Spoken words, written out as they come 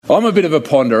I'm a bit of a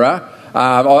ponderer.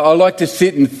 I like to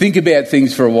sit and think about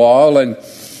things for a while, and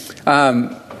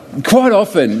quite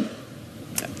often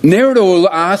Nerida will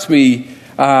ask me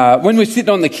when we're sitting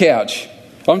on the couch,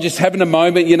 I'm just having a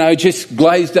moment, just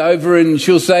glazed over, and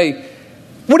she'll say,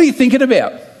 "What are you thinking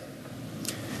about?"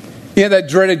 Yeah, that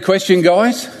dreaded question,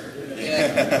 guys.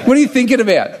 What are you thinking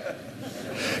about?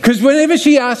 Because whenever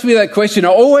she asks me that question, I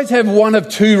always have one of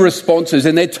two responses,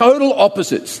 and they're total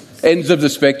opposites, ends of the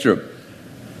spectrum.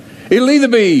 It'll either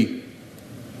be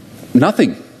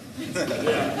nothing.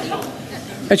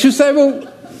 And she'll say, "Well,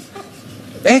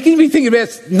 how can you be thinking about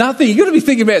nothing? You've got to be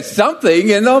thinking about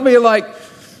something." And I'll be like,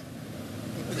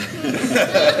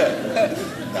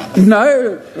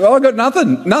 "No, I've got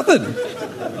nothing.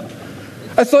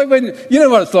 It's like when, you know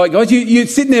what it's like, guys? You're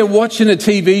sitting there watching a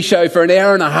TV show for an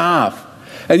hour and a half,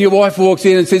 and your wife walks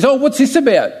in and says, "Oh, what's this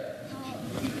about?"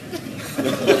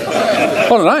 "I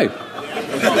don't know."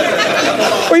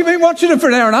 "Well, you've been watching it for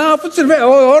an hour and a half. What's it about?"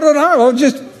 "Oh, I don't know.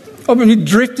 I've been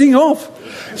drifting off."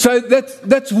 So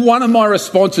that's one of my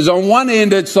responses. On one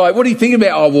end, it's like, "What do you think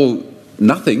about?" "Oh, well,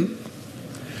 nothing."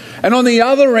 And on the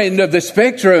other end of the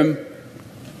spectrum,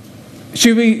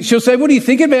 she'll say, "What do you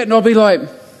think about?" And I'll be like, "Do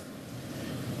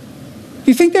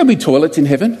you think there'll be toilets in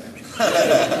heaven?"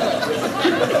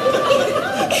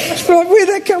 She'll be like, "Where'd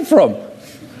that come from?"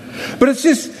 But it's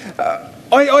just,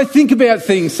 I think about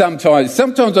things sometimes.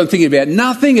 Sometimes I'm thinking about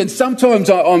nothing, and sometimes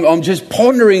I'm just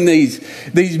pondering these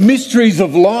mysteries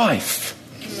of life.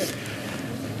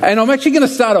 And I'm actually going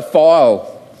to start a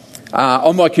file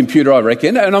on my computer, I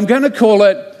reckon, and I'm going to call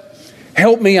it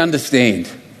 "Help Me Understand."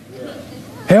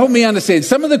 Help me understand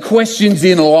some of the questions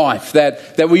in life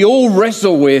that we all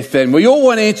wrestle with and we all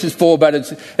want answers for, but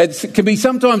it can be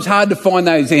sometimes hard to find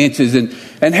those answers,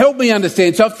 and help me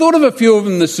understand. So I've thought of a few of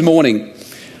them this morning.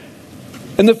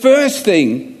 And the first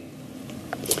thing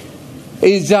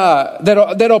is that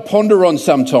I ponder on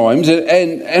sometimes,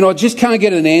 and I just can't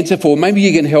get an answer for. Maybe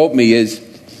you can help me. Is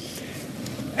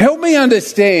help me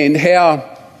understand how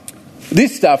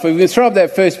this stuff. We're going to throw up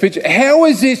that first picture. How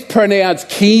is this pronounced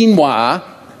quinoa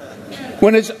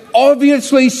when it's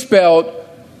obviously spelled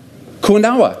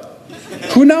quinoa?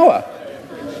 Quinoa.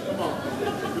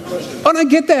 I don't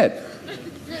get that.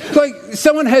 Like,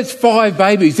 someone has 5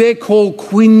 babies, they're called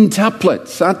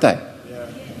quintuplets, aren't they? Yeah.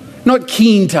 Not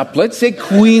quintuplets, they're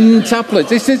quintuplets.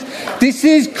 This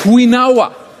is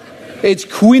quinoa. It's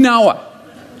quinoa.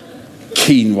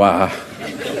 Quinoa.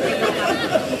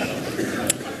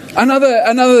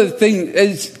 Another thing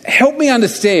is, help me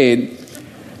understand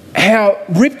how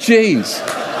ripped jeans.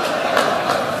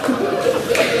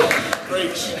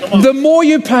 The more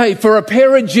you pay for a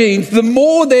pair of jeans, the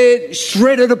more they're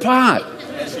shredded apart.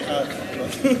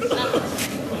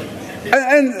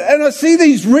 And I see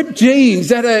these ripped jeans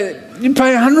that you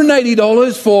pay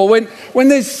 $180 for when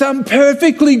there's some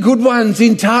perfectly good ones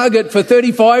in Target for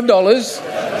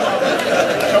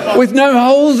 $35 with no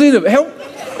holes in them.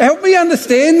 Help me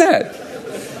understand that.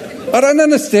 I don't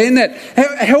understand that.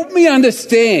 Help me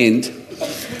understand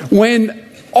when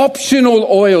optional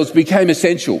oils became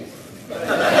essential.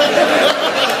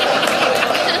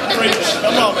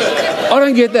 I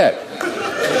don't get that.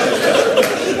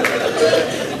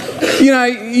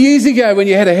 Years ago when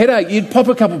you had a headache, you'd pop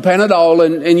a couple of Panadol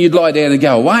and you'd lie down and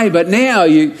go away. But now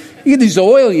you get this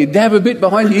oil, you dab a bit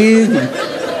behind your ears,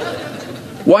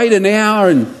 and wait an hour,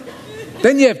 and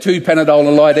then you have 2 Panadol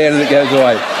and lie down and it goes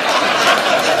away.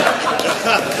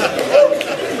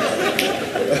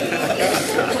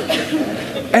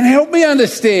 And help me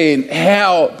understand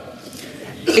how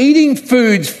eating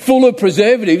foods full of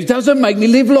preservatives doesn't make me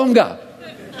live longer.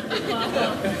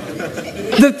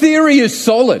 The theory is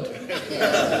solid.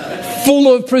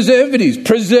 Full of preservatives.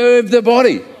 Preserve the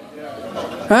body.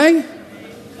 Hey?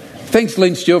 Thanks,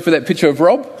 Lynn Stewart, for that picture of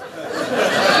Rob.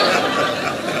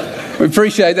 We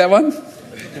appreciate that one.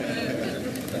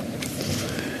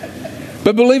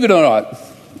 But believe it or not,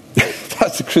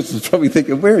 Pastor Chris is probably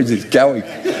thinking, where is this going?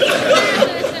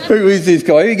 Who is this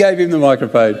guy? Who gave him the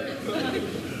microphone?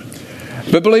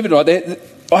 But believe it or not,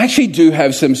 I actually do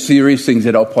have some serious things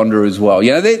that I'll ponder as well.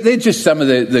 They're just some of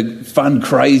the fun,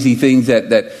 crazy things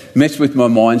that mess with my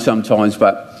mind sometimes.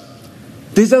 But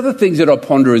there's other things that I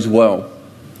ponder as well.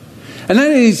 And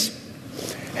that is,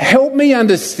 help me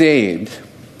understand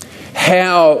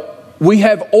how we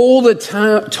have all the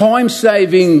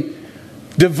time-saving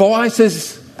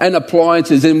devices and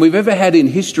appliances than we've ever had in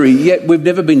history, yet we've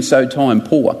never been so time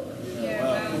poor.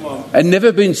 And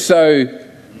never been so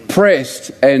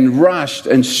pressed and rushed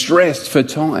and stressed for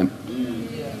time.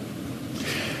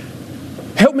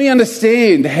 Help me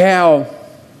understand how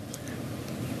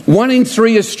 1 in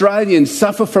 3 Australians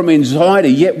suffer from anxiety,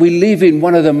 yet we live in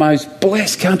one of the most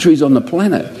blessed countries on the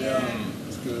planet.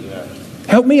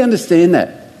 Help me understand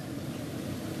that.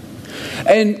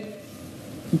 And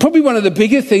probably one of the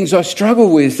bigger things I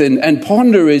struggle with and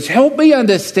ponder is, help me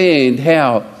understand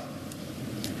how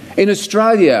in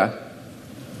Australia,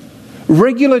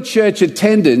 regular church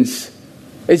attendance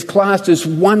is classed as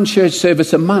one church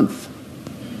service a month.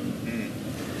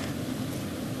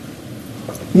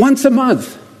 Once a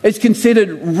month. It's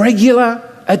considered regular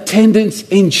attendance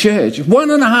in church.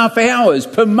 1.5 hours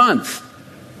per month.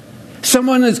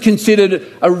 Someone is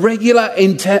considered a regular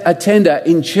attender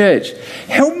in church.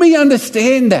 Help me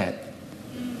understand that.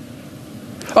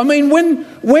 I mean, when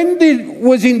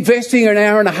was investing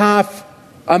 1.5 hours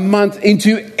a month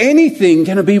into anything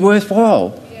going to be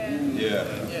worthwhile?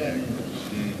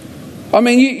 I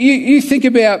mean, you think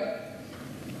about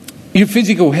your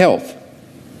physical health.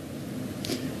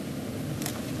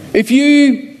 If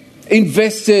you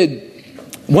invested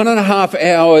 1.5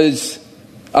 hours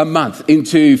a month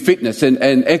into fitness and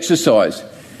exercise,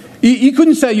 you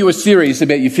couldn't say you were serious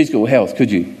about your physical health, could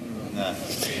you? No.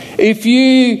 If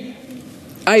you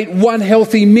ate one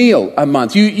healthy meal a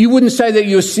month, you wouldn't say that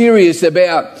you're serious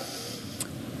about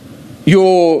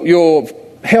your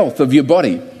health of your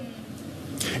body.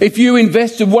 If you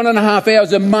invested 1.5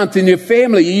 hours a month in your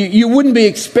family, you wouldn't be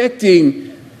expecting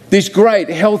this great,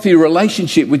 healthy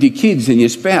relationship with your kids and your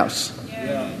spouse.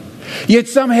 Yeah. Yet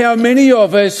somehow many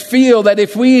of us feel that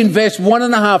if we invest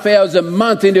 1.5 hours a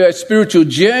month into our spiritual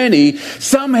journey,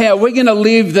 somehow we're going to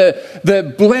live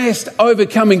the blessed,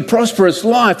 overcoming, prosperous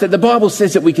life that the Bible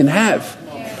says that we can have.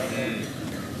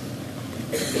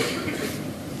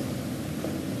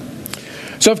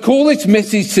 So I've called this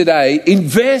message today,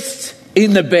 Invest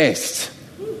in the Best,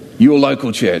 your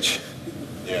local church.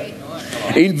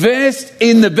 Invest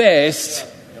in the best,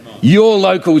 your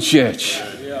local church.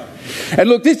 And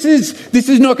look, this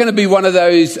is not going to be one of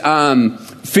those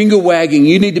finger wagging,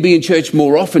 you need to be in church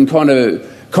more often kind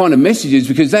of messages,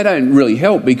 because they don't really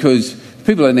help, because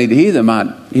people that need to hear them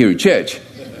aren't here in church.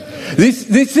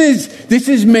 This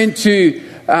is meant to,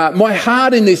 my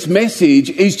heart in this message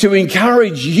is to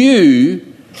encourage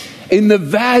you in the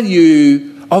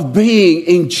value of being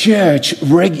in church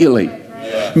regularly.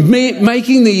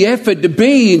 Making the effort to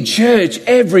be in church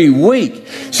every week.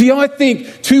 See, I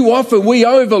think too often we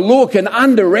overlook and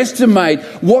underestimate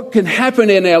what can happen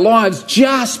in our lives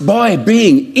just by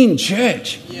being in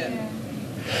church. Yeah.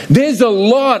 There's a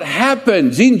lot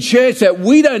happens in church that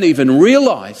we don't even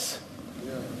realise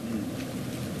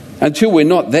until we're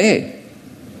not there.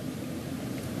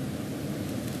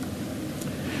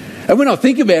 And when I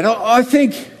think about it, I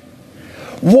think,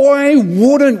 why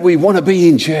wouldn't we want to be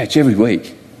in church every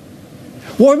week?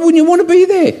 Why wouldn't you want to be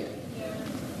there?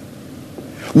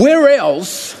 Where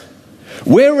else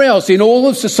in all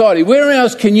of society, where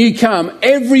else can you come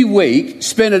every week,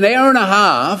 spend 1.5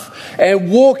 hours and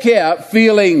walk out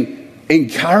feeling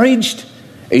encouraged,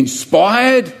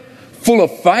 inspired, full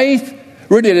of faith,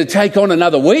 ready to take on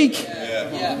another week?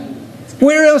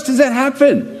 Where else does that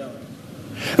happen?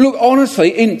 Look,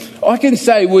 honestly, I can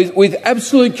say with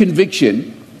absolute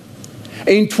conviction,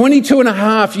 in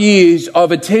 22.5 years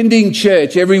of attending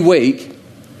church every week,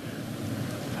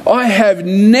 I have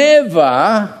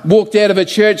never walked out of a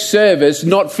church service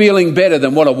not feeling better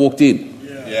than what I walked in.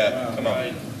 Yeah, come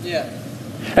on. Yeah.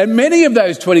 And many of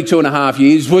those 22.5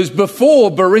 years was before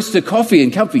barista coffee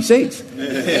and comfy seats.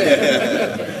 Remember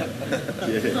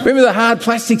the hard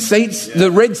plastic seats, the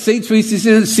red seats we used to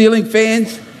sit in, ceiling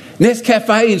fans?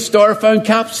 Nescafe in styrofoam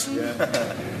cups.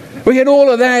 We had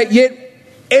all of that, yet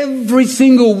every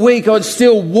single week I'd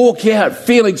still walk out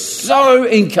feeling so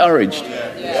encouraged,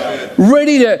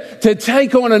 ready to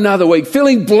take on another week,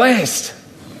 feeling blessed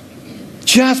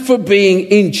just for being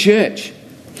in church.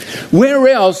 Where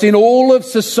else in all of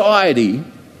society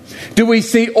do we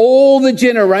see all the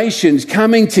generations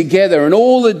coming together and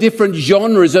all the different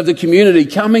genres of the community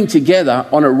coming together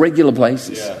on a regular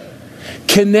basis?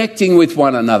 Connecting with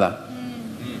one another,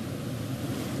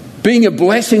 being a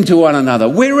blessing to one another.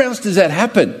 Where else does that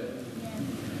happen?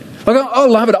 Like, I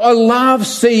love it. I love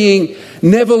seeing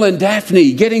Neville and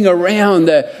Daphne getting around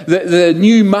the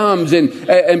new mums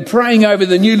and praying over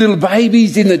the new little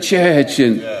babies in the church.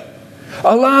 And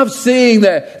I love seeing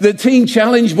the Teen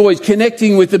Challenge boys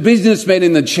connecting with the businessmen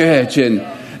in the church,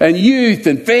 and youth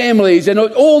and families and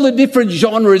all the different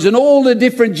genres and all the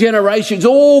different generations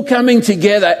all coming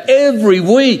together every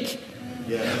week.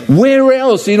 Where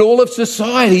else in all of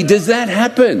society does that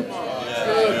happen?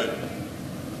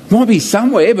 Might be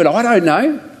somewhere, but I don't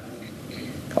know.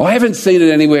 I haven't seen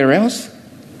it anywhere else.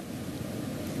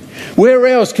 Where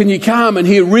else can you come and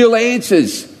hear real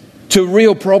answers to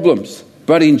real problems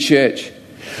but in church?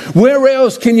 Where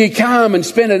else can you come and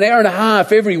spend an hour and a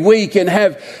half every week and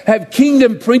have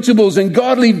kingdom principles and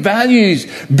godly values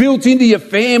built into your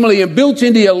family and built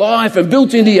into your life and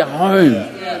built into your home? Yeah,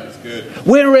 that's good.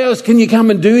 Where else can you come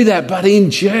and do that but in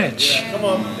church? Yeah. Come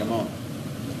on.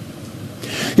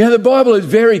 You know, the Bible is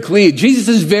very clear. Jesus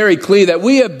is very clear that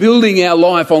we are building our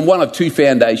life on one of two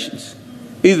foundations,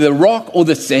 either the rock or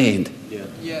the sand.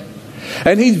 Yeah.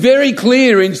 And he's very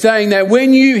clear in saying that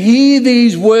when you hear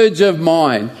these words of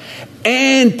mine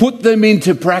and put them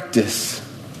into practice,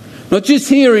 not just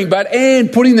hearing, but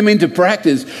and putting them into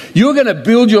practice, you're going to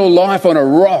build your life on a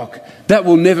rock that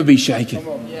will never be shaken.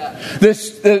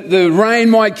 The rain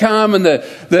might come and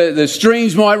the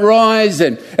streams might rise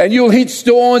and you'll hit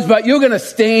storms, but you're going to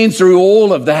stand through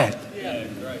all of that. Yeah,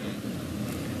 great.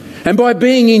 And by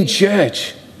being in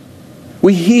church,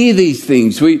 we hear these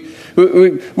things. We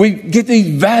get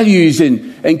these values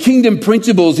and kingdom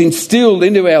principles instilled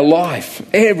into our life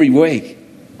every week.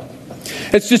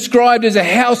 It's described as a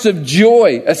house of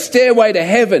joy, a stairway to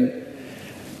heaven.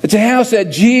 It's a house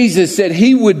that Jesus said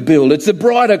he would build. It's the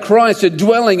bride of Christ, a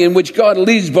dwelling in which God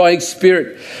lives by his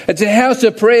Spirit. It's a house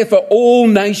of prayer for all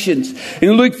nations.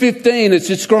 In Luke 15, it's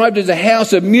described as a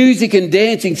house of music and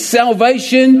dancing,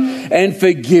 salvation and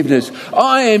forgiveness.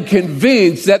 I am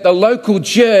convinced that the local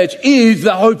church is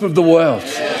the hope of the world.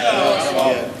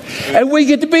 And we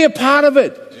get to be a part of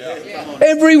it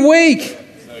every week.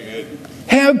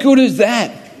 How good is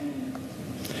that?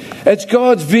 It's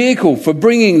God's vehicle for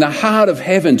bringing the heart of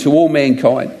heaven to all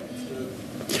mankind.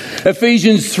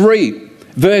 Ephesians 3,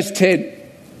 verse 10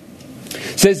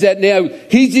 says that now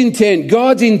his intent,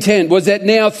 God's intent, was that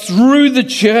now through the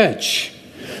church,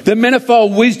 the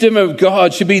manifold wisdom of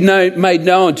God should be made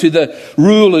known to the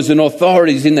rulers and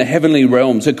authorities in the heavenly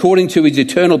realms, according to his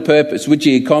eternal purpose, which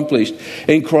he accomplished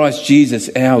in Christ Jesus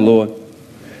our Lord.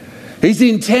 His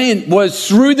intent was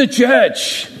through the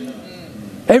church,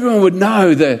 everyone would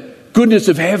know the goodness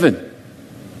of heaven.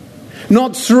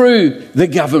 Not through the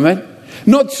government,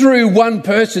 not through one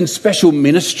person's special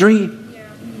ministry,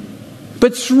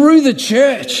 but through the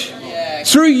church.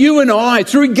 Through you and I,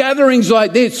 through gatherings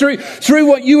like this, through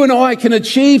what you and I can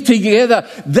achieve together.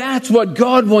 That's what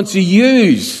God wants to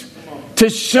use to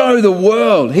show the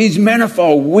world his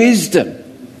manifold wisdom.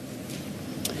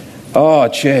 Oh,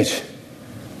 church.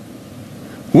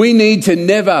 We need to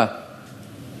never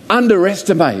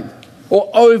underestimate or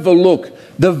overlook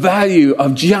the value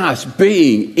of just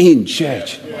being in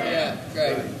church. Yeah,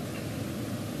 great.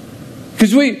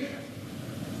 Because we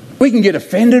can get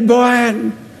offended by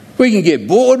it. We can get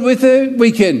bored with it.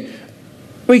 We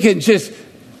can just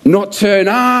not turn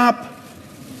up.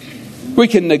 We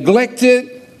can neglect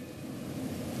it.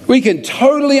 We can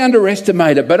totally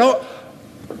underestimate it. But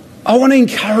I want to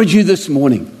encourage you this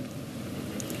morning.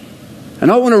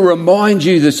 And I want to remind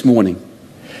you this morning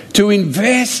to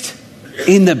invest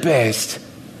in the best,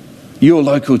 your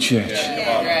local church.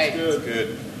 Yeah,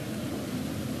 good.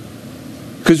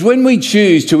 Because when we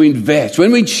choose to invest,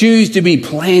 when we choose to be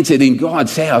planted in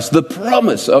God's house, the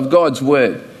promise of God's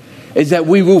word is that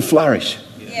we will flourish.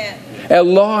 Yeah. Our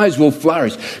lives will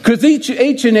flourish. Because each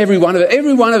and every one of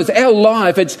us, our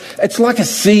life, it's like a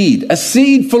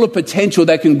seed full of potential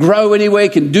that can grow anywhere,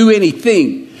 can do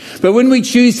anything. But when we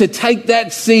choose to take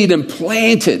that seed and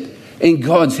plant it in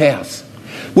God's house,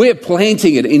 we're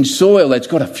planting it in soil that's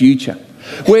got a future.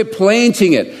 We're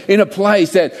planting it in a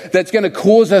place that's going to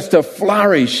cause us to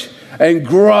flourish and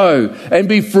grow and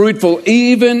be fruitful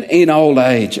even in old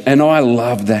age. And I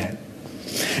love that.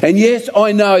 And yes,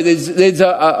 I know there's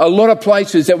a lot of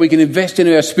places that we can invest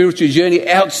in our spiritual journey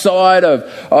outside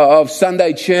of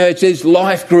Sunday church. There's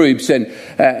life groups and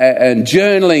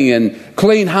journaling and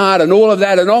clean heart and all of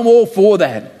that. And I'm all for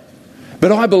that.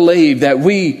 But I believe that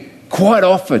we quite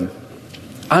often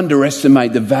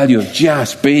underestimate the value of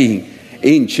just being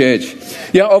in church.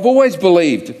 You know, I've always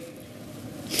believed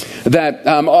that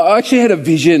I actually had a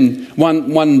vision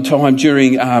one time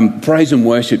during praise and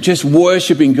worship, just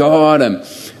worshiping God and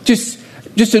just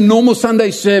a normal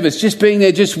Sunday service, just being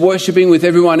there, just worshiping with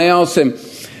everyone else. And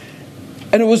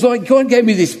it was like God gave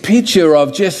me this picture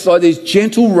of just like this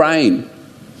gentle rain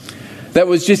that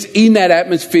was just in that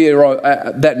atmosphere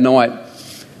that night.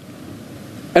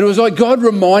 And it was like God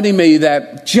reminding me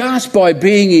that just by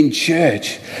being in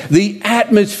church, the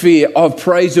atmosphere of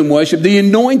praise and worship, the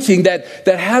anointing that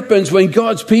happens when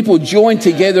God's people join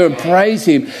together and praise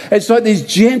him, it's like this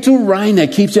gentle rain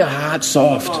that keeps our heart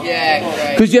soft.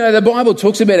 Yeah, because, you know, the Bible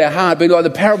talks about our heart being like the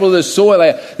parable of the soil.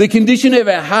 The condition of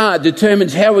our heart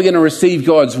determines how we're going to receive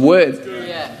God's word.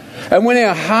 Yeah. And when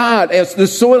our heart, the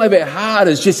soil of our heart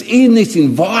is just in this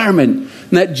environment,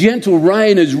 and that gentle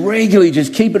rain is regularly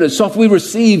just keeping it soft, we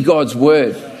receive God's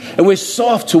word. And we're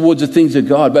soft towards the things of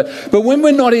God. But when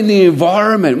we're not in the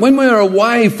environment, when we're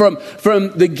away from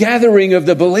the gathering of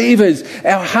the believers,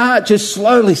 our heart just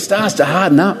slowly starts to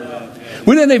harden up.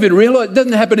 We don't even realise it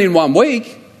doesn't happen in 1 week.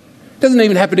 It doesn't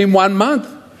even happen in 1 month.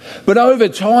 But over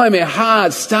time, our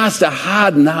heart starts to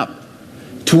harden up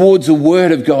towards the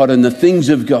Word of God and the things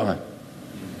of God.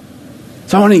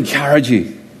 So I want to encourage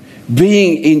you.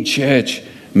 Being in church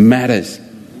matters.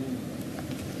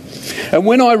 And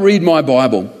when I read my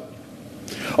Bible,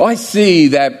 I see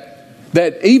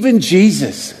that even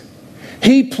Jesus,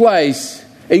 he placed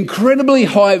incredibly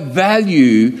high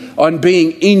value on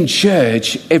being in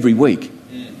church every week.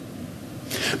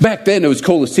 Back then it was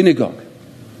called a synagogue.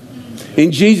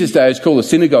 In Jesus' day it was called a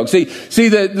synagogue. See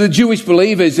the Jewish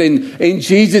believers in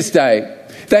Jesus' day,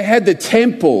 they had the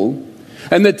temple,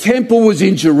 and the temple was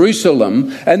in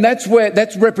Jerusalem, and that's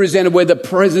represented where the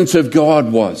presence of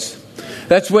God was.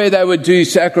 That's where they would do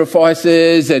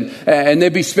sacrifices, and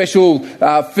there'd be special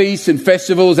feasts and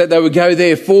festivals that they would go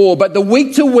there for. But the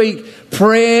week-to-week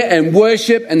prayer and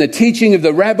worship and the teaching of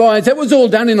the rabbis, that was all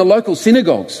done in the local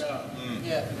synagogues,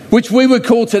 which we would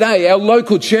call today our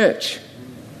local church.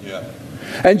 Yeah.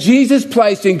 And Jesus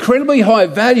placed incredibly high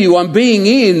value on being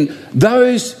in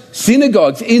those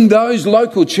synagogues, in those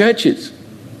local churches.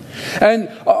 And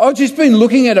I've just been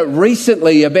looking at it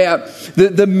recently about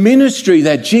the ministry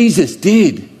that Jesus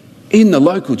did in the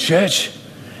local church.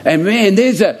 And man,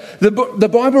 the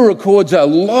Bible records a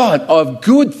lot of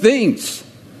good things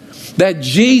that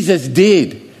Jesus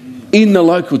did in the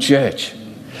local church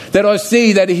that I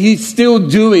see that he's still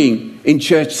doing in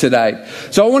church today.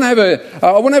 So I want to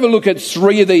have a look at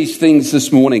 3 of these things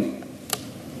this morning.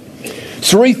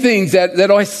 3 things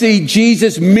that I see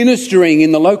Jesus ministering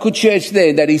in the local church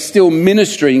there, that he's still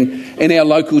ministering in our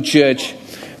local church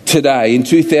today in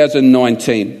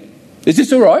 2019. Is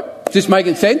this all right? Is this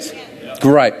making sense? Yeah.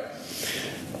 Great.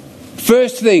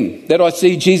 First thing that I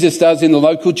see Jesus does in the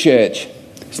local church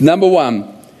is, number 1,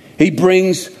 he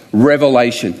brings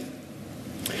revelation.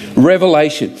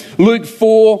 Revelation. Luke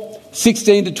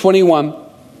 4:16-21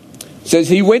 says,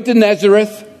 he went to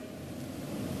Nazareth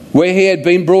where he had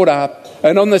been brought up.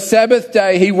 And on the Sabbath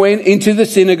day he went into the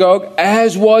synagogue,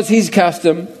 as was his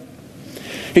custom.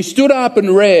 He stood up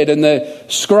and read, and the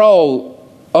scroll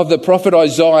of the prophet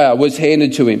Isaiah was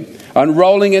handed to him.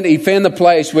 Unrolling it, he found the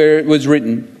place where it was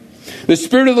written, the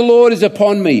Spirit of the Lord is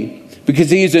upon me, because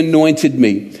he has anointed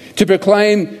me to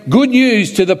proclaim good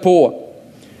news to the poor.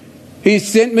 He has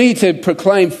sent me to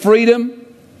proclaim freedom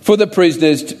for the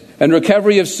prisoners and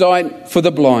recovery of sight for the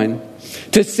blind,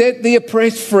 to set the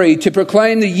oppressed free, to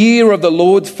proclaim the year of the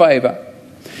Lord's favour.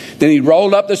 Then he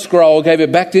rolled up the scroll, gave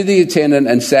it back to the attendant,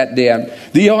 and sat down.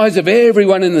 The eyes of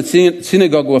everyone in the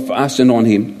synagogue were fastened on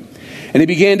him. And he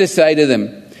began to say to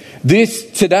them,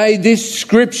 Today this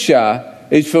scripture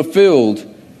is fulfilled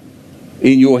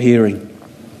in your hearing.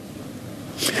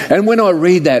 And when I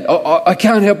read that, I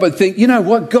can't help but think, you know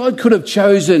what? God could have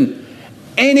chosen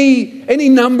any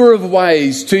number of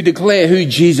ways to declare who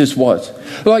Jesus was.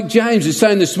 Like James is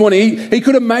saying this morning, he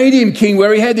could have made him king,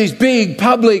 where he had this big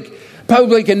public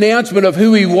announcement of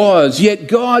who he was. Yet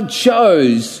God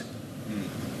chose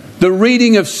the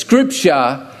reading of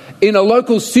scripture in a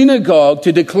local synagogue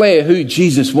to declare who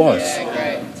Jesus was. Yeah,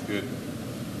 great. That's good.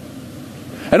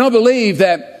 And I believe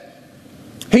that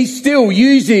he's still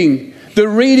using the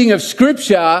reading of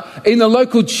scripture in the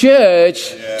local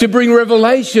church to bring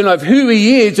revelation of who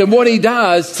he is and what he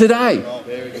does today.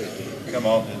 Very good. Come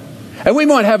on. And we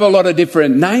might have a lot of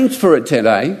different names for it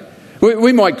today.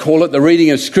 We might call it the reading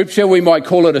of scripture. We might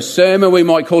call it a sermon. We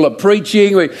might call it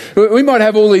preaching. We might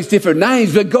have all these different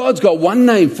names, but God's got one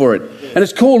name for it, and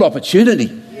it's called opportunity.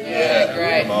 Yeah,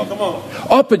 great. Come on.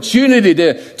 Opportunity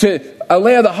to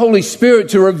allow the Holy Spirit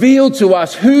to reveal to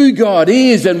us who God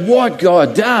is and what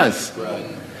God does. Right.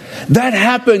 That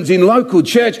happens in local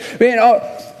church. Man,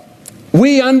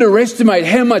 we underestimate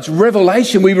how much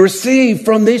revelation we receive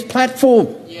from this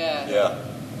platform. Yeah.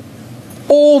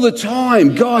 All the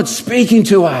time, God's speaking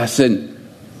to us, and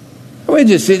we're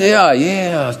just sitting there, oh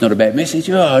yeah, it's not a bad message.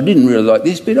 Oh, I didn't really like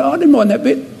this bit. Oh, I didn't mind that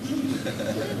bit.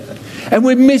 And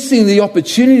we're missing the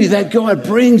opportunity that God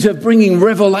brings of bringing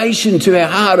revelation to our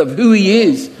heart of who he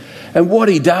is and what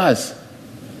he does.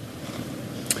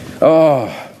 Oh.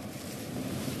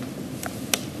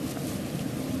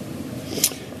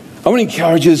 I want to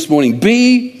encourage you this morning.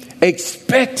 Be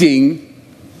expecting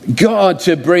God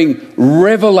to bring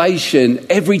revelation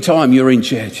every time you're in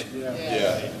church.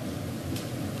 Yeah.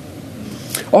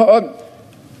 I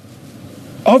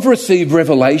I've received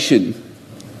revelation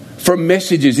from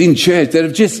messages in church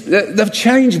that they've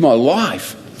changed my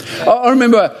life. I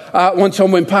remember one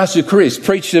time when Pastor Chris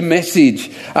preached a message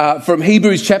from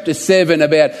Hebrews chapter 7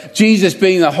 about Jesus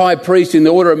being the high priest in the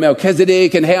order of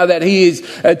Melchizedek, and how that he is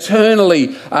eternally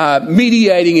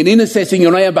mediating and intercessing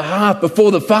on our behalf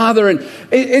before the Father. And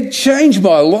it changed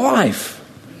my life.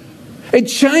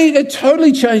 It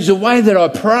totally changed the way that I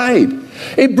prayed.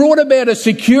 It brought about a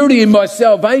security in my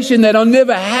salvation that I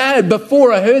never had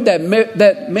before I heard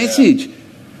that message.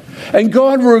 And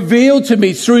God revealed to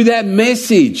me through that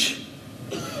message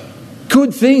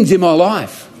good things in my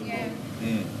life. Yeah.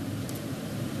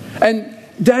 And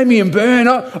Damien Byrne,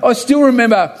 I still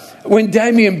remember when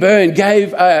Damien Byrne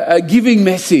gave a giving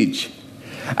message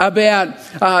about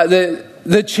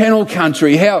the Channel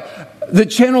Country, how the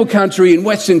Channel Country in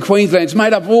Western Queensland is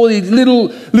made up of all these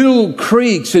little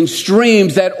creeks and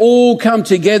streams that all come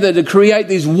together to create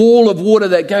this wall of water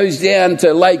that goes down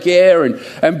to Lake Eyre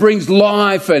and brings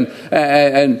life and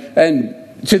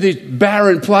to this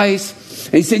barren place.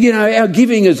 And he said, our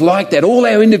giving is like that. All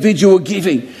our individual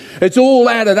giving, it's all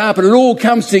added up and it all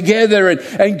comes together,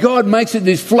 and God makes it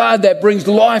this flood that brings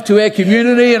life to our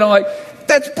community. And I'm like,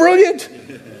 that's brilliant.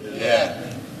 Yeah.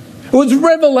 It was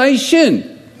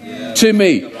revelation to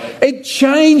me. It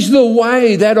changed the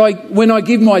way that when I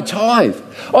give my tithe,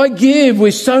 I give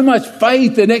with so much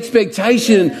faith and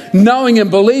expectation, knowing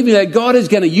and believing that God is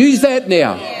going to use that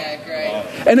now. Yeah,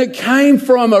 great. And it came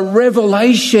from a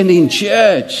revelation in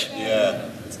church. Yeah,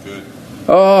 that's good.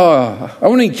 Oh, I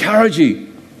want to encourage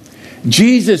you.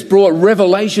 Jesus brought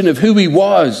revelation of who he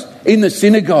was in the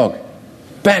synagogue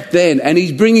back then, and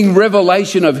he's bringing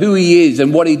revelation of who he is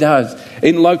and what he does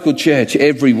in local church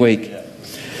every week.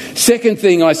 Second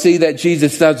thing I see that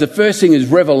Jesus does, the first thing is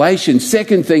revelation.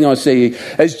 Second thing I see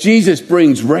is Jesus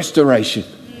brings restoration.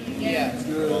 Yeah.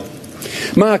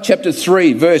 Mark chapter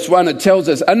 3 verse 1, it tells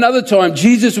us, another time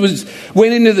Jesus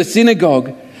went into the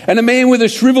synagogue and a man with a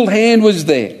shriveled hand was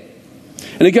there.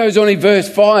 And it goes on in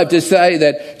verse 5 to say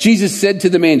that Jesus said to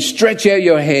the man, stretch out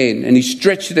your hand. And he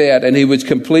stretched it out and he was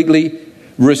completely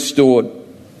restored.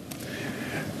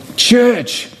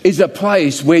 Church is a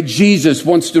place where Jesus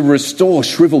wants to restore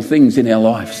shriveled things in our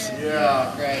lives.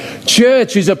 Yeah, great.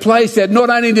 Church is a place that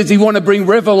not only does he want to bring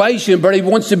revelation, but he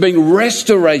wants to bring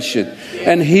restoration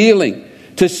and healing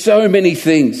to so many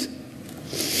things.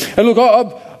 And look,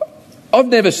 I've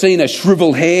never seen a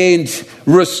shriveled hand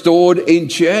restored in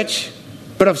church,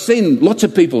 but I've seen lots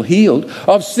of people healed.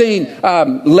 I've seen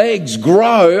legs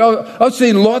grow. I've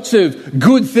seen lots of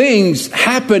good things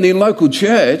happen in local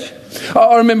church.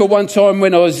 I remember one time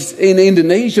when I was in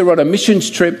Indonesia on a missions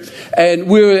trip, and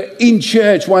we were in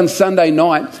church one Sunday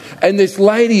night, and this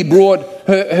lady brought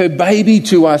her baby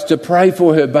to us to pray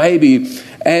for her baby,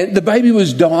 and the baby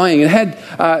was dying. It had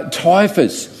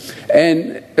typhus,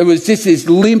 and it was just this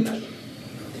limp,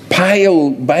 pale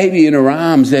baby in her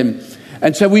arms, and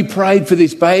so we prayed for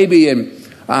this baby,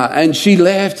 and she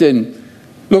left. And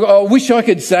look, I wish I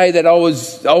could say that I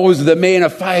was the man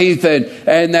of faith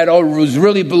and that I was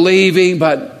really believing,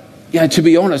 but to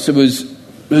be honest, it was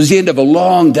the end of a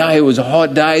long day. It was a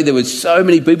hot day. There was so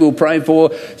many people praying for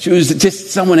her. She was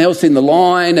just someone else in the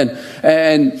line,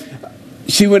 and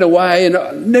she went away, and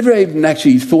I never even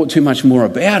actually thought too much more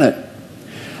about it.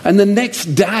 And the next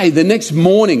day, the next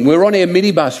morning, we're on our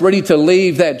minibus ready to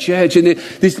leave that church, and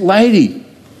this lady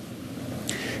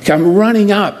came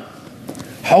running up,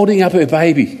 holding up her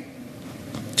baby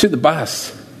to the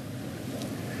bus.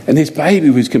 And this baby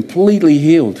was completely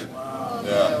healed. Wow.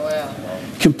 Yeah.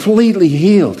 Completely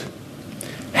healed.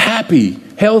 Happy,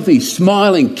 healthy,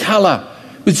 smiling, colour.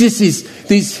 It was just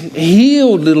this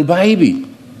healed little baby.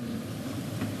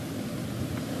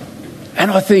 And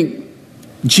I think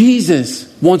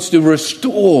Jesus wants to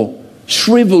restore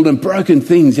shriveled and broken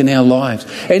things in our lives.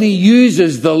 And he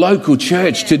uses the local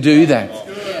church to do that.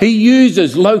 He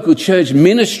uses local church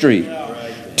ministry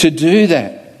to do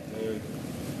that.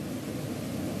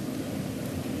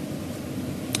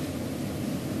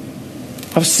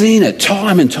 I've seen it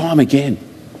time and time again.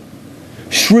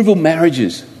 Shriveled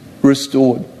marriages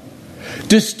restored.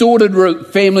 Distorted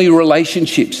family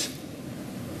relationships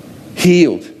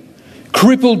healed.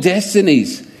 Crippled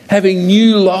destinies having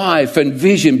new life and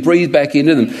vision breathed back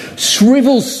into them.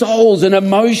 Shriveled souls and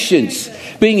emotions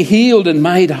being healed and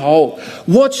made whole.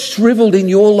 What's shriveled in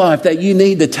your life that you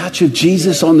need the touch of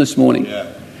Jesus on this morning?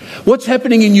 Yeah. What's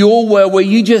happening in your world where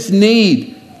you just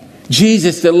need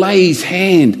Jesus to lay his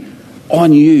hand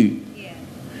on you?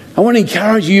 I want to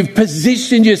encourage you, you've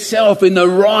positioned yourself in the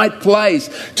right place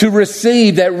to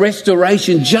receive that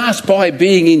restoration just by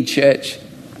being in church.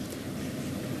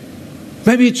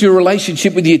 Maybe it's your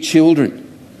relationship with your children.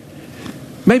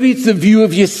 Maybe it's the view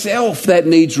of yourself that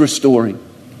needs restoring.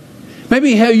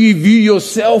 Maybe how you view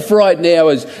yourself right now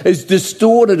is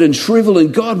distorted and shriveled,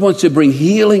 and God wants to bring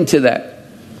healing to that.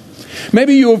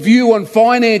 Maybe your view on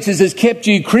finances has kept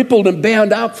you crippled and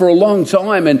bound up for a long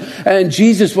time, and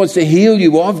Jesus wants to heal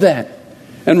you of that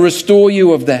and restore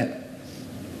you of that.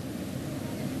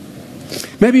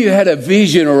 Maybe you had a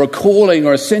vision or a calling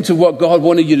or a sense of what God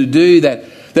wanted you to do that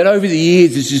over the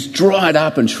years has just dried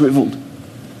up and shriveled.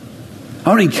 I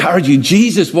want to encourage you,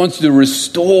 Jesus wants to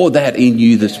restore that in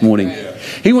you this morning.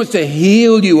 He wants to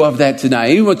heal you of that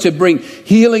today. He wants to bring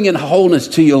healing and wholeness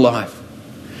to your life.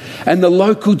 And the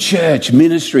local church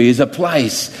ministry is a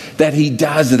place that He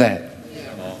does that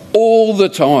all the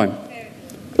time.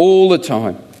 All the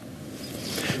time.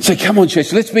 So come on,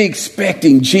 church, let's be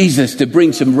expecting Jesus to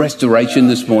bring some restoration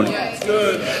this morning.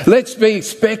 Let's be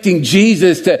expecting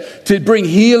Jesus to bring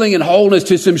healing and wholeness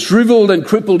to some shriveled and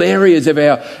crippled areas of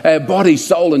our body,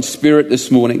 soul and spirit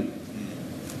this morning.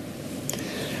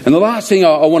 And the last thing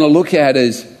I want to look at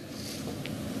is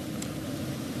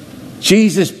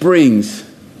Jesus brings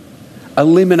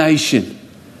elimination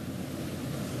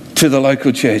to the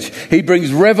local church. He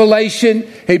brings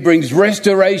revelation, He brings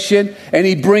restoration, and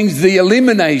He brings the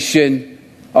elimination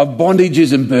of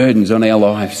bondages and burdens on our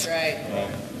lives. Right.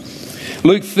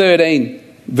 Luke 13,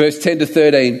 verse 10 to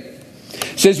 13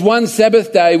 says, one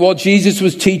Sabbath day while Jesus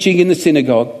was teaching in the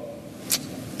synagogue,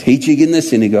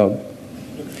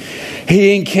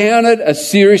 He encountered a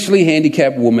seriously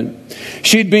handicapped woman.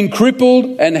 She'd been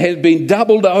crippled and had been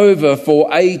doubled over for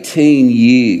 18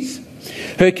 years.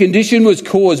 Her condition was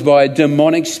caused by a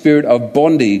demonic spirit of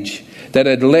bondage that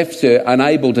had left her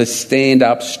unable to stand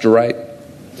up straight.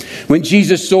 When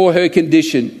Jesus saw her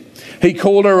condition, He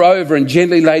called her over and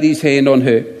gently laid His hand on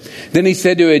her. Then He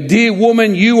said to her, "Dear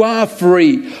woman, you are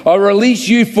free. I release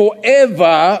you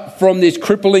forever from this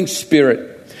crippling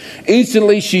spirit."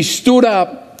 Instantly she stood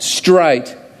up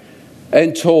straight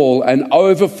and tall and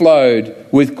overflowed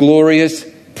with glorious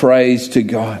praise to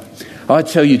God. I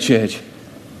tell you, church,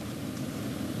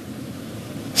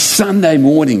 Sunday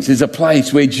mornings is a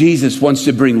place where Jesus wants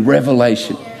to bring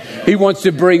revelation. He wants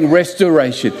to bring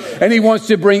restoration, and He wants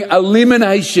to bring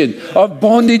elimination of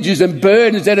bondages and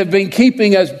burdens that have been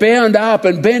keeping us bound up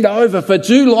and bent over for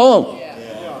too long.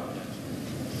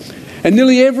 And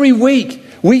nearly every week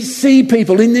we see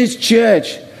people in this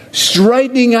church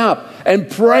straightening up and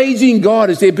praising God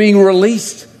as they're being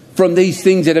released from these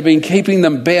things that have been keeping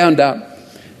them bound up.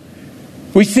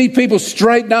 We see people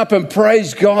straighten up and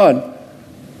praise God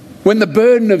when the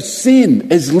burden of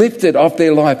sin is lifted off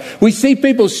their life. We see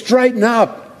people straighten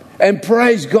up and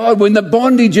praise God when the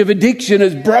bondage of addiction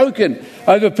is broken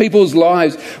over people's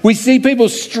lives. We see people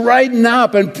straighten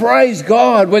up and praise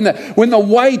God when the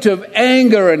weight of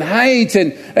anger and hate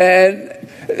and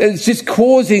it's just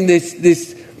causing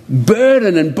this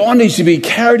burden and bondage to be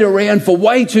carried around for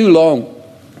way too long.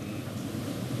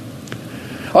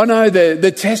 I know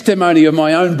the testimony of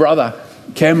my own brother,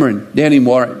 Cameron, down in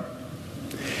Warren.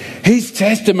 His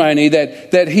testimony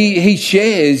that he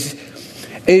shares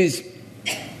is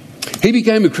he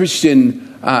became a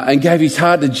Christian and gave his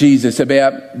heart to Jesus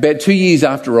about 2 years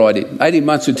after I did, 18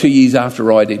 months or 2 years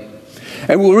after I did.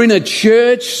 And we were in a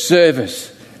church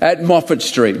service at Moffat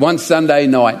Street one Sunday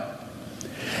night.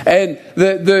 And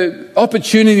the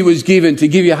opportunity was given to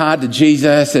give your heart to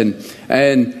Jesus, and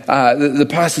the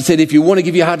pastor said, if you want to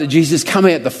give your heart to Jesus, come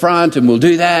out the front and we'll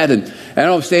do that. And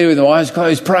I'm standing with my eyes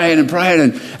closed, praying,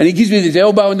 and he gives me this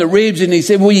elbow in the ribs, and he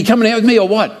said, well, you coming out with me or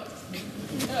what?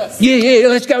 Yeah,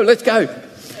 let's go.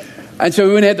 And so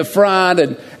we went out the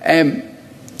front, and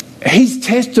his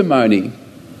testimony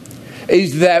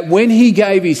is that when he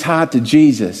gave his heart to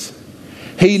Jesus,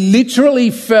 he literally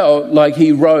felt like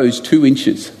he rose 2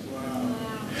 inches.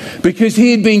 Because he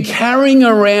had been carrying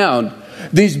around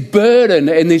this burden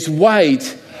and this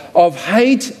weight of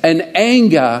hate and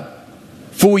anger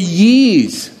for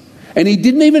years. And he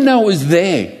didn't even know it was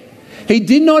there. He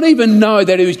did not even know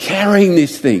that he was carrying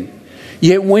this thing.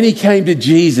 Yet when he came to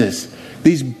Jesus,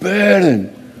 this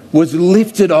burden was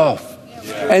lifted off.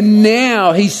 And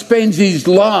now he spends his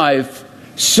life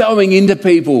sowing into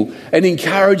people and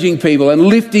encouraging people and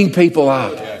lifting people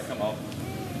up.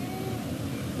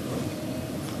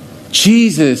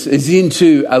 Jesus is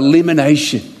into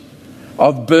elimination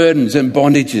of burdens and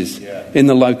bondages in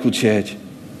the local church.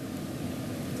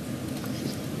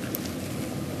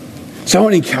 So I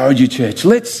want to encourage you, church,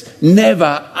 let's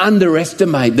never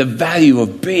underestimate the value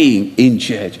of being in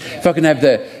church. If I can have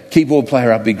the keyboard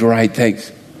player up, it'd be great,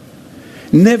 thanks.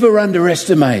 Never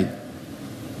underestimate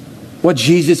what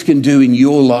Jesus can do in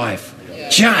your life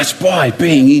Just by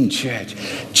being in church,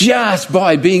 just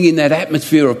by being in that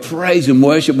atmosphere of praise and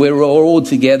worship where we're all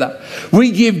together,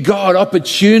 we give God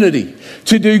opportunity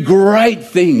to do great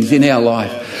things in our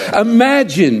life.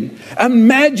 Imagine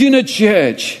a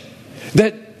church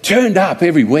that turned up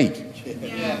every week.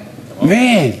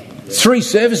 Man, 3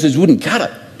 services wouldn't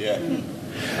cut it.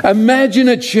 Imagine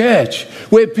a church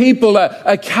where people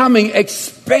are coming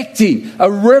expecting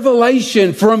a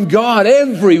revelation from God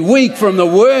every week from the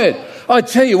Word. I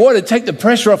tell you what, it'd take the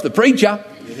pressure off the preacher.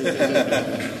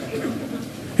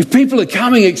 If people are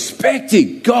coming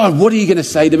expecting, God, what are you going to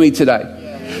say to me today?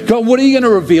 God, what are you going to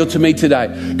reveal to me today?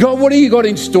 God, what have you got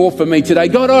in store for me today?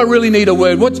 God, I really need a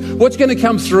word. What's going to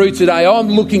come through today? I'm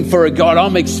looking for a God.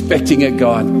 I'm expecting a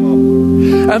God.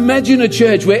 Imagine a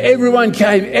church where everyone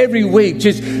came every week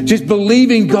just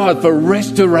believing God for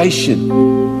restoration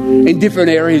in different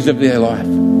areas of their life.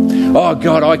 Oh,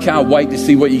 God, I can't wait to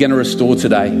see what you're going to restore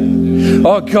today.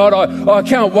 Oh, God, I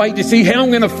can't wait to see how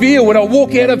I'm going to feel when I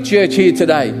walk out of church here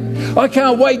today. I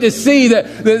can't wait to see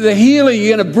the healing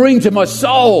you're going to bring to my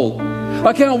soul.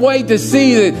 I can't wait to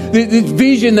see the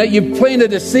vision that you've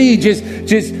planted a seed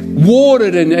just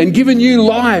watered and given you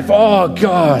life. Oh,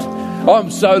 God,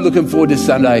 I'm so looking forward to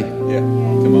Sunday. Yeah,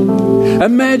 come on.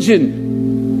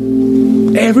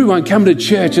 Imagine everyone come to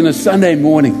church on a Sunday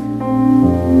morning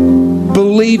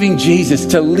believing Jesus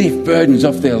to lift burdens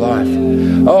off their life.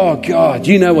 Oh, God,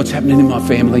 you know what's happening in my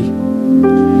family.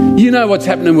 You know what's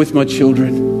happening with my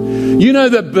children. You know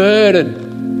the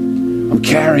burden I'm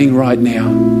carrying right now.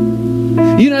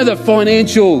 You know the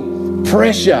financial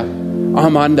pressure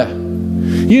I'm under.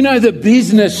 You know the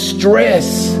business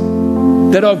stress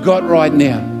that I've got right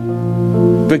now.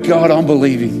 But God, I'm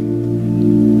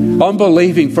believing. I'm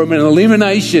believing from an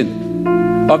elimination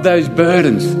of those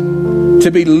burdens to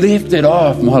be lifted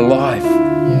off my life.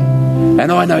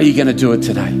 And I know you're going to do it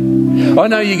today. I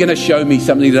know you're going to show me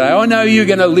something today. I know you're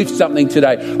going to lift something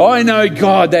today. I know,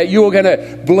 God, that you're going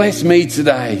to bless me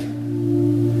today.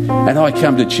 And I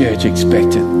come to church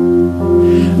expectant.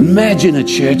 Imagine a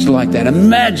church like that.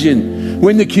 Imagine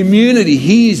when the community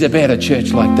hears about a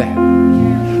church like that.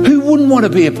 Who wouldn't want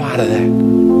to be a part of that?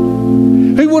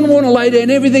 Who wouldn't want to lay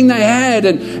down everything they had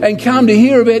and come to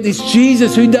hear about this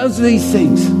Jesus who does these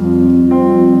things?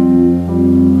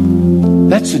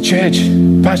 That's the church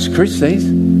Pastor Chris sees,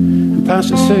 and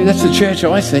Pastor Sue. That's the church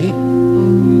I see.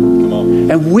 Come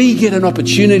on. And we get an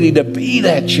opportunity to be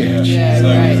that church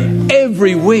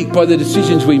every week by the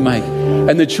decisions we make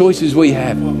and the choices we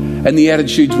have and the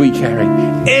attitudes we carry.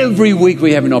 Every week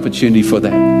we have an opportunity for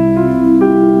that.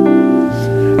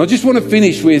 And I just want to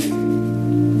finish with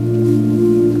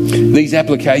these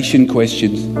application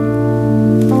questions.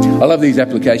 I love these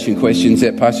application questions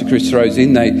that Pastor Chris throws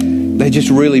in. They just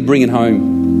really bring it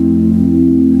home.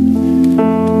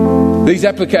 These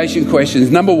application questions.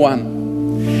 Number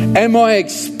 1, am I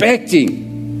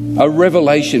expecting a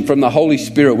revelation from the Holy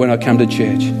Spirit when I come to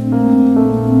church?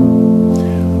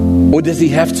 Or does he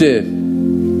have to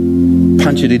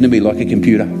punch it into me like a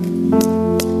computer?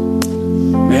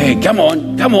 Hey, come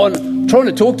on, I'm trying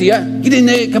to talk to you. Get in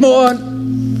there, come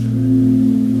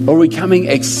on. Or are we coming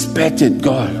expectant?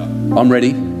 God, I'm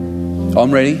ready. What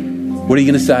are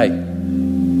you going to say?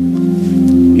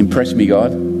 Impress me,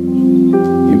 God.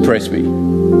 Impress me.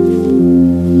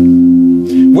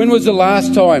 When was the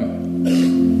last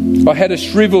time I had a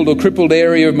shriveled or crippled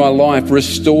area of my life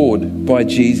restored by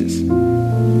Jesus?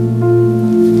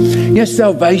 Yes,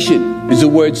 salvation is the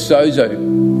word sozo,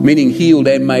 meaning healed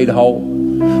and made whole.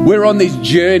 We're on this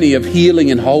journey of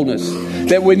healing and wholeness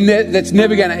that's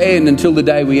never going to end until the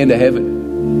day we enter heaven.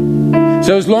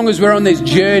 So as long as we're on this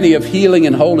journey of healing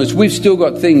and wholeness, we've still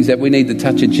got things that we need the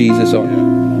touch of Jesus on.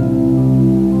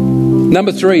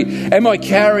 Number 3, am I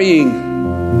carrying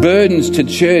burdens to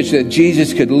church that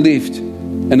Jesus could lift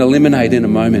and eliminate in a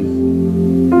moment?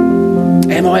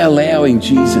 Am I allowing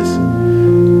Jesus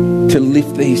to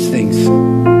lift these things?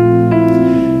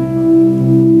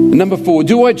 Number 4,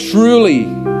 do I truly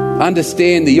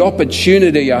understand the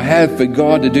opportunity I have for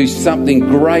God to do something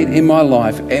great in my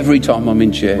life every time I'm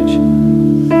in church?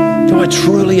 Do I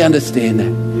truly understand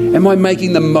that? Am I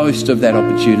making the most of that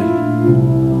opportunity?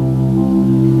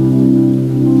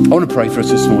 I want to pray for us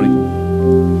this morning.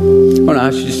 I want to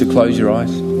ask you just to close your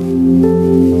eyes.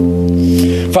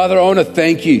 Father, I want to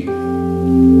thank you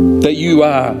that you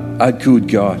are a good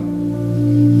God.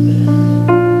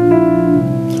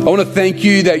 I want to thank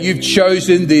you that you've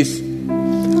chosen this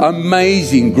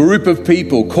amazing group of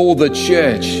people called the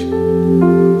church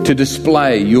to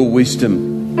display your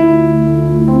wisdom,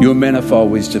 your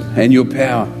manifold wisdom and your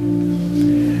power.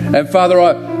 And Father,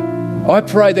 I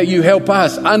pray that you help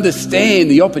us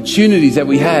understand the opportunities that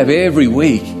we have every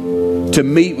week to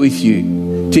meet with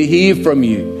you, to hear from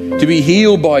you, to be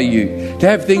healed by you, to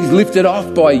have things lifted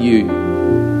off by you.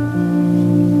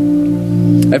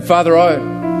 And Father,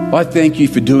 I thank you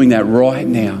for doing that right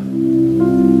now.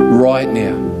 Right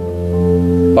now.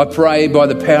 I pray by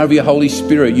the power of your Holy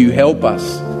Spirit, you help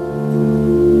us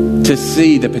to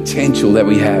see the potential that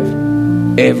we have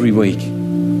every week.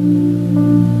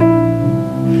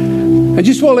 And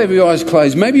just while every eye's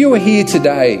closed, maybe you're here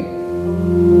today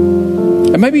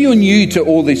and maybe you're new to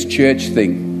all this church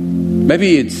thing.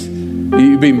 Maybe it's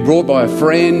you've been brought by a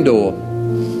friend, or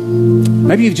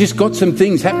maybe you've just got some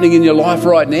things happening in your life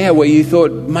right now where you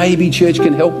thought maybe church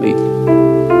can help me.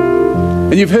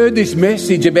 And you've heard this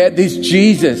message about this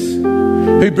Jesus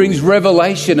who brings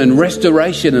revelation and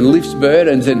restoration and lifts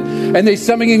burdens. And there's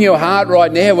something in your heart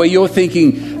right now where you're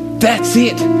thinking, that's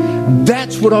it.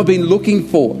 That's what I've been looking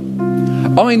for.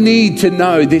 I need to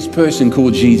know this person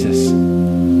called Jesus.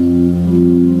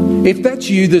 If that's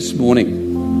you this morning,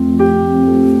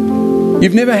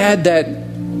 you've never had that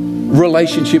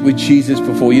relationship with Jesus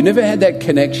before. You've never had that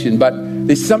connection, but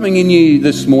there's something in you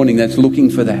this morning that's looking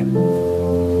for that.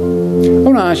 I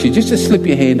want to ask you just to slip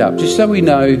your hand up, just so we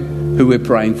know who we're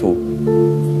praying for.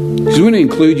 Because we're going to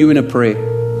include you in a prayer.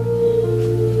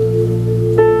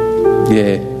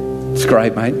 Yeah, it's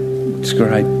great, mate. It's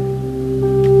great.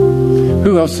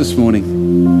 Who else this morning?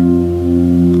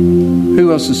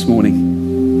 Who else this morning?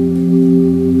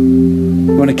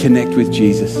 Want to connect with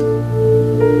Jesus?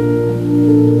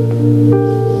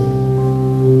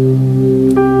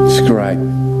 It's great.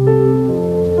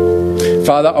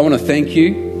 Father, I want to thank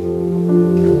you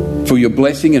for your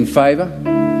blessing and favour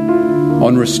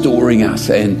on restoring us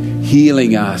and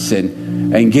healing us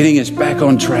and getting us back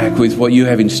on track with what you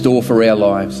have in store for our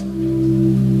lives.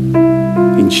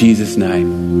 In Jesus'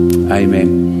 name,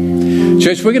 amen.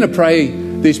 Church, we're going to pray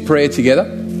this prayer together.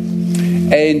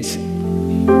 And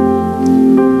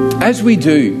as we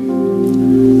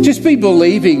do, just be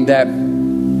believing that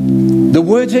the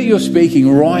words that you're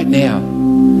speaking right now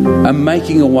are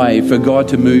making a way for God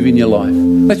to move in your life.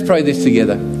 Let's pray this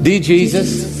together. Dear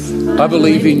Jesus, I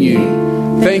believe in you.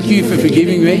 Thank you for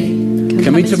forgiving me.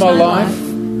 Come into my life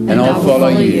and I'll follow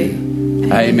you.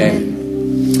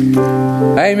 Amen.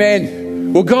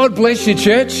 Amen. Well, God bless you,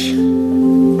 church.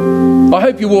 I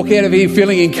hope you walk out of here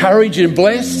feeling encouraged and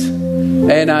blessed.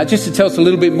 And just to tell us a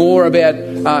little bit more about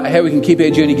how we can keep our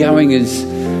journey going is...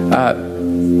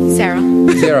 Sarah.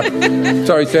 Sarah.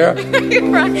 Sorry, Sarah.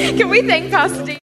 Right. Can we thank Pastor D?